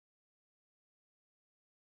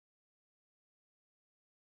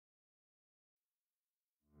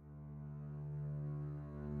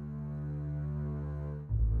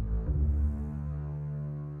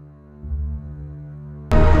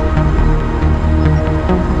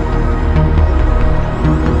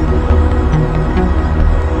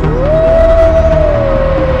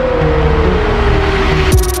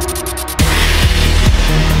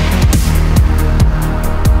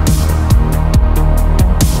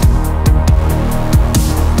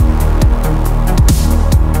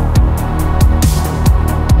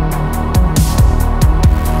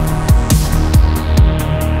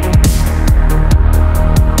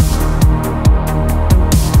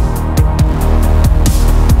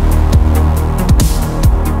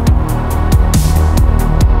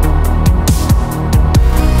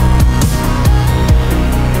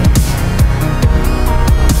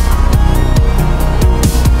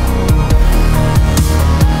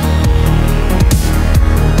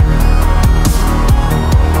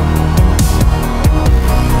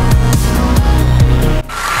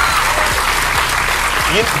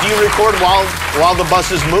you record while the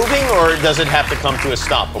bus is moving, or does it have to come to a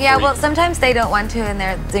stop? Yeah, well, sometimes they don't want to, and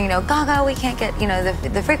they're, you know, GAGA, we can't get, you know,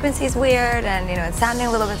 the frequency's weird, and, you know, it's sounding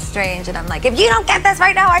a little bit strange, and I'm like, if you don't get this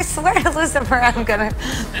right now, I swear to Lucifer, I'm gonna,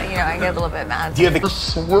 you know, I get a little bit mad. Do you have I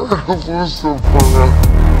swear to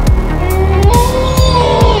Lucifer.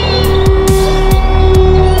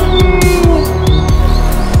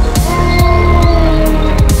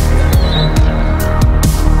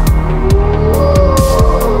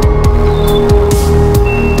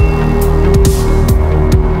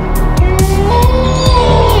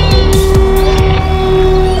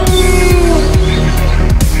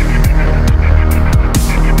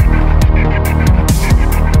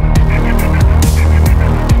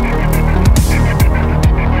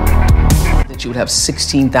 You would have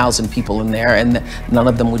 16,000 people in there, and none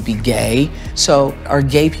of them would be gay. So are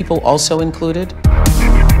gay people also included?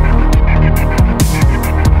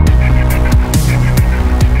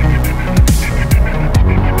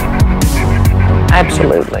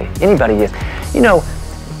 Absolutely. Anybody is. You know,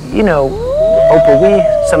 Oprah,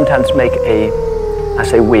 we sometimes make I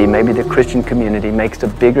say we, maybe the Christian community makes a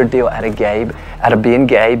bigger deal out of being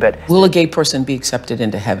gay, but... Will a gay person be accepted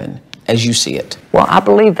into heaven as you see it? Well, I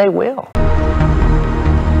believe they will.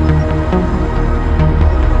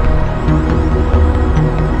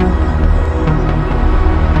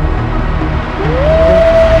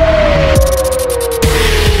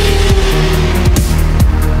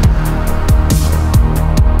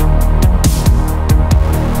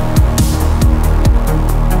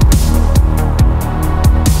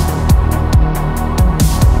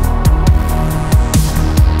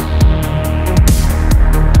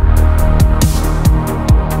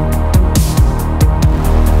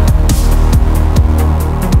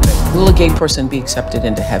 Will a gay person be accepted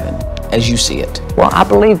into heaven as you see it? Well, I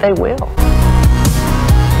believe they will.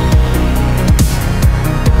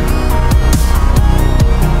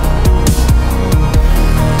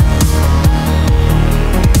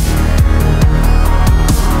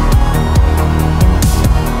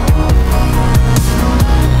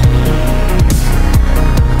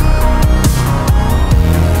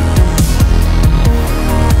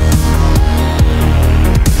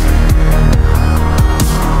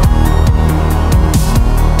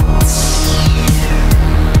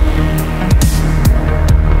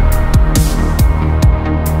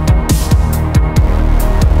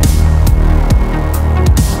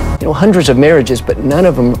 You know, hundreds of marriages, but none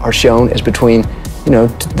of them are shown as between, you know,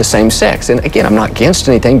 the same sex. And again, I'm not against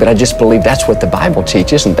anything, but I just believe that's what the Bible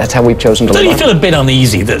teaches, and that's how we've chosen to live. Don't you feel a bit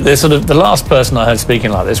uneasy that the last person I heard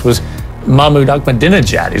speaking like this was Mahmoud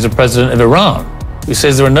Ahmadinejad, who's the president of Iran, who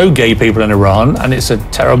says there are no gay people in Iran, and it's a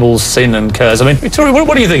terrible sin and curse. I mean, Victoria,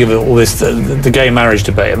 what do you think of all this, the gay marriage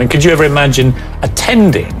debate? I mean, could you ever imagine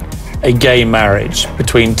attending a gay marriage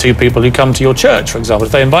between two people who come to your church, for example,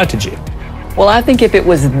 if they invited you? Well, I think if it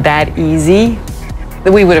was that easy,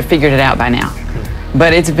 that we would have figured it out by now.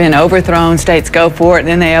 But it's been overthrown. States go for it, and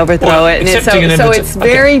then they overthrow it. And so it's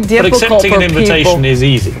very difficult for people. But accepting an invitation is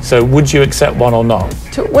easy. So would you accept one or not?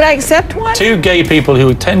 Would I accept one? Two gay people who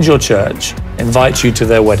attend your church invite you to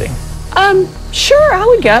their wedding. Sure, I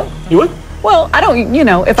would go. You would? Well, I don't, you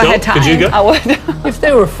know, if I had time, could you go? I would. If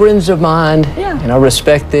they were friends of mine, and I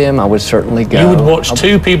respect them, I would certainly go. You would watch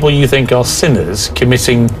two people you think are sinners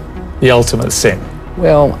committing the ultimate sin?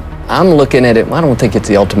 Well, I'm looking at it, I don't think it's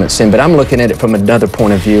the ultimate sin, but I'm looking at it from another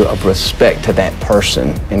point of view of respect to that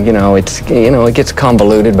person. And you know, it gets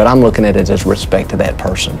convoluted, but I'm looking at it as respect to that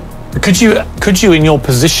person. Could you in your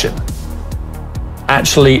position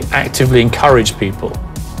actually actively encourage people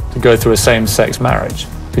to go through a same-sex marriage?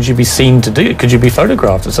 Could you be seen to do it? Could you be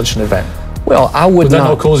photographed at such an event? Well, I would that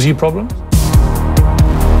not cause you problems?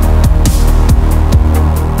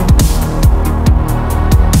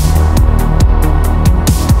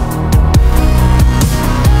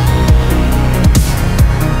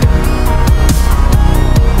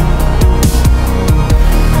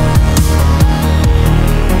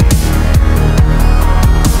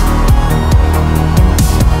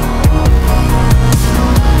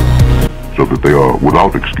 So that they are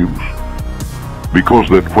without excuse. Because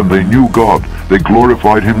that when they knew God, they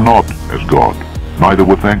glorified him not as God, neither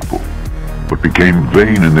were thankful, but became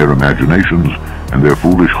vain in their imaginations, and their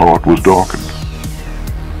foolish heart was darkened.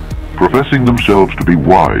 Professing themselves to be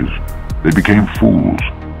wise, they became fools,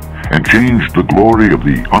 and changed the glory of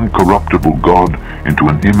the uncorruptible God into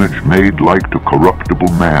an image made like to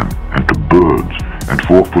corruptible man, and to birds, and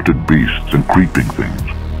four-footed beasts, and creeping things.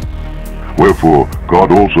 Wherefore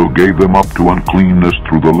God also gave them up to uncleanness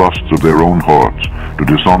through the lusts of their own hearts, to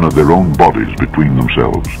dishonor their own bodies between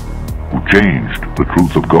themselves, who changed the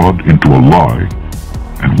truth of God into a lie,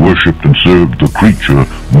 and worshipped and served the creature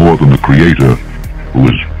more than the Creator, who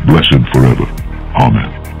is blessed forever.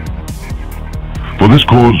 Amen. For this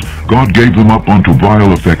cause God gave them up unto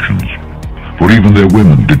vile affections, for even their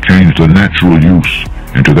women did change the natural use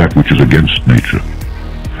into that which is against nature.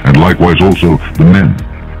 And likewise also the men,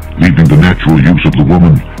 leaving the natural use of the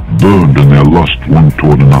woman, burned in their lust one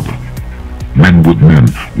toward another, men with men,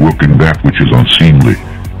 working that which is unseemly,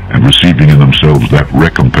 and receiving in themselves that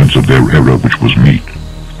recompense of their error which was meet.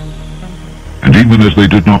 And even as they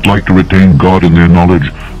did not like to retain God in their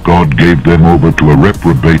knowledge, God gave them over to a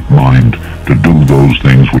reprobate mind to do those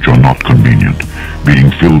things which are not convenient,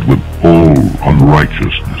 being filled with all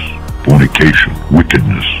unrighteousness, fornication,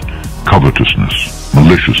 wickedness, covetousness,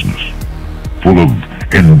 maliciousness, full of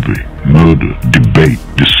envy, murder, debate,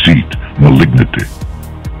 deceit, malignity,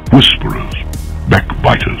 whisperers,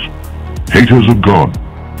 backbiters, haters of God,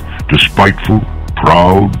 despiteful,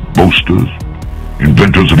 proud, boasters,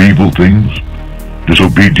 inventors of evil things,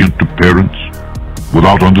 disobedient to parents,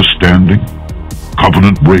 without understanding,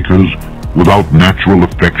 covenant breakers, without natural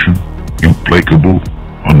affection, implacable,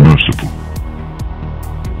 unmerciful,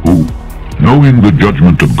 who, knowing the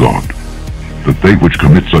judgment of God, that they which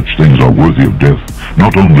commit such things are worthy of death,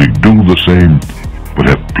 not only do the same, but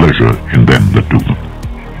have pleasure in them that do them.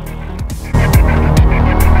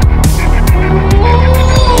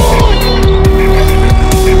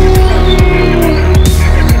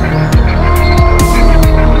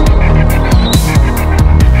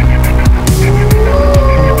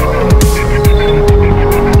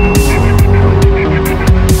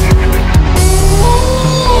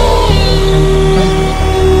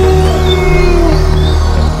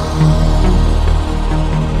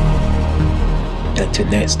 Until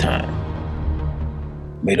next time,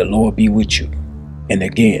 may the Lord be with you. And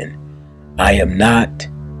again, I am not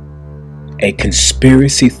a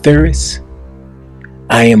conspiracy theorist.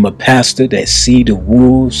 I am a pastor that sees the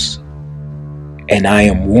wolves, and I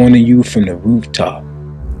am warning you from the rooftop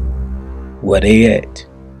where they at,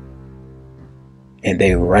 and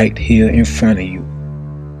they right here in front of you.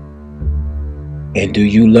 And do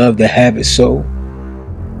you love to have it so?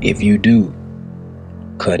 If you do,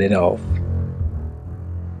 cut it off.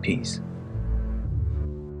 Peace.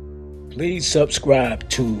 Please subscribe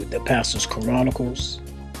to the Pastor's Chronicles.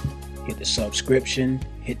 Hit the subscription,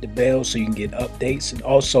 hit the bell so you can get updates. And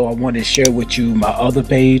also I want to share with you my other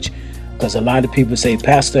page, because a lot of people say,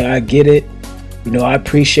 Pastor, I get it. You know, I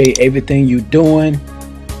appreciate everything you're doing,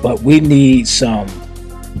 but we need some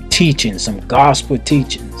teaching, some gospel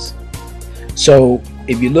teachings. So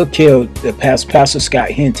if you look here, the Pastor Scott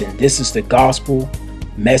Hinton, this is the gospel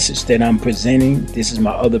message that I'm presenting. This is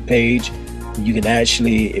my other page. You can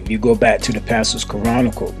actually, if you go back to the Pastor's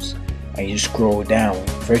Chronicles and you scroll down,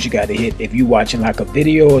 first you got to hit, if you're watching like a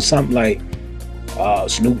video or something like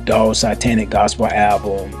Snoop Dogg's Satanic Gospel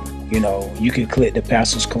album, you know, you can click the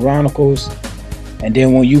Pastor's Chronicles, and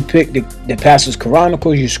then when you pick the Pastor's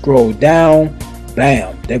Chronicles, you scroll down,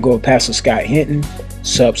 bam, there go Pastor Scott Hinton.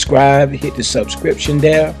 Subscribe, hit the subscription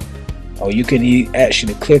there, or you can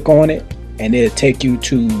actually click on it and it'll take you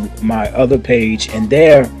to my other page, and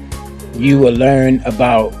there you will learn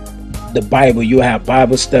about the Bible. You'll have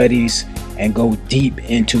Bible studies and go deep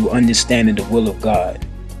into understanding the will of God.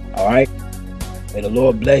 All right, may the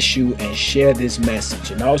Lord bless you, and share this message.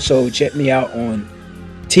 And also check me out on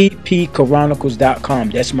tpchronicles.com.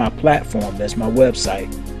 That's my platform, that's my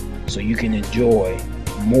website, so you can enjoy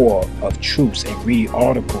more of truths and read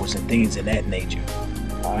articles and things of that nature.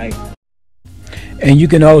 All right. And you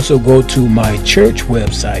can also go to my church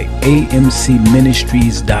website,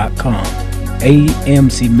 amcministries.com.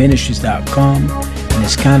 amcministries.com, and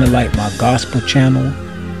it's kind of like my gospel channel.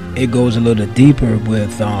 It goes a little deeper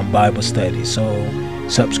with Bible study, so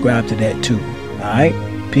subscribe to that too. All right,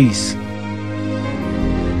 peace.